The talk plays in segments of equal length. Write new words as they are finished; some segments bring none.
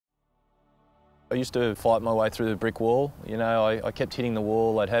I used to fight my way through the brick wall. You know, I kept hitting the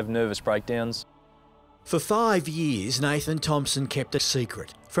wall. I'd have nervous breakdowns. For 5 years, Nathan Thompson kept a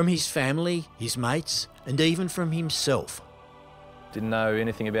secret from his family, his mates, and even from himself. Didn't know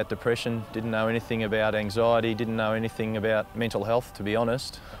anything about depression, didn't know anything about anxiety, didn't know anything about mental health, to be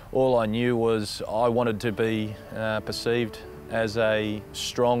honest. All I knew was I wanted to be perceived as a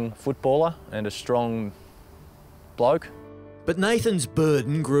strong footballer and a strong bloke. But Nathan's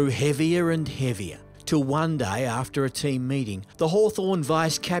burden grew heavier and heavier, till one day after a team meeting, the Hawthorn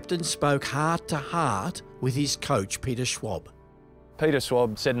vice-captain spoke heart to heart with his coach, Peter Schwab. Peter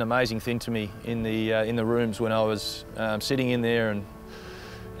Schwab said an amazing thing to me in the rooms when I was sitting in there, and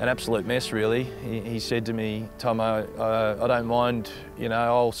an absolute mess, really. He said to me, "Tomo, I don't mind, you know,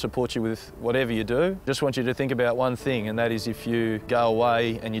 I'll support you with whatever you do. Just want you to think about one thing, and that is if you go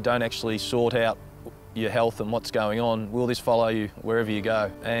away and you don't actually sort out your health and what's going on, will this follow you wherever you go?"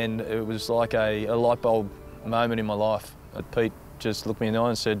 And it was like a light bulb moment in my life. Pete just looked me in the eye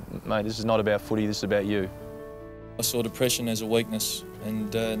and said, "Mate, this is not about footy, this is about you." I saw depression as a weakness,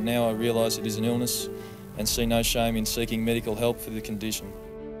 and now I realise it is an illness and see no shame in seeking medical help for the condition.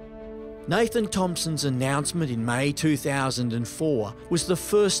 Nathan Thompson's announcement in May 2004 was the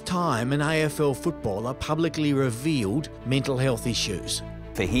first time an AFL footballer publicly revealed mental health issues.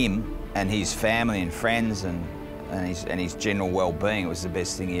 For him and his family and friends and his general well-being, it was the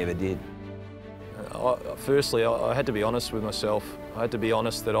best thing he ever did. Firstly, I had to be honest with myself. I had to be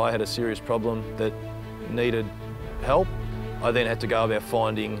honest that I had a serious problem that needed help. I then had to go about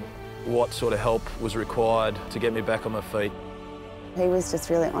finding what sort of help was required to get me back on my feet. He was just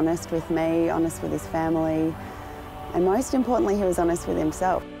really honest with me, honest with his family, and most importantly, he was honest with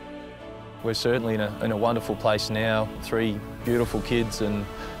himself. We're certainly in a wonderful place now, 3 beautiful kids, and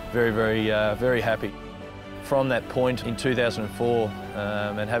very happy. From that point in 2004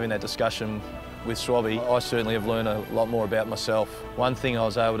 and having that discussion with Swabby, I certainly have learned a lot more about myself. One thing I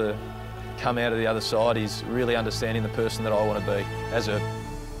was able to come out of the other side is really understanding the person that I want to be. As a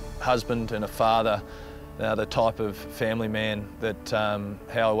husband and a father, the type of family man that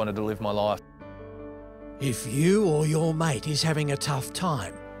how I wanted to live my life. If you or your mate is having a tough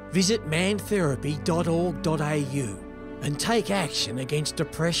time, visit mantherapy.org.au and take action against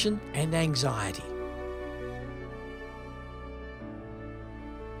depression and anxiety.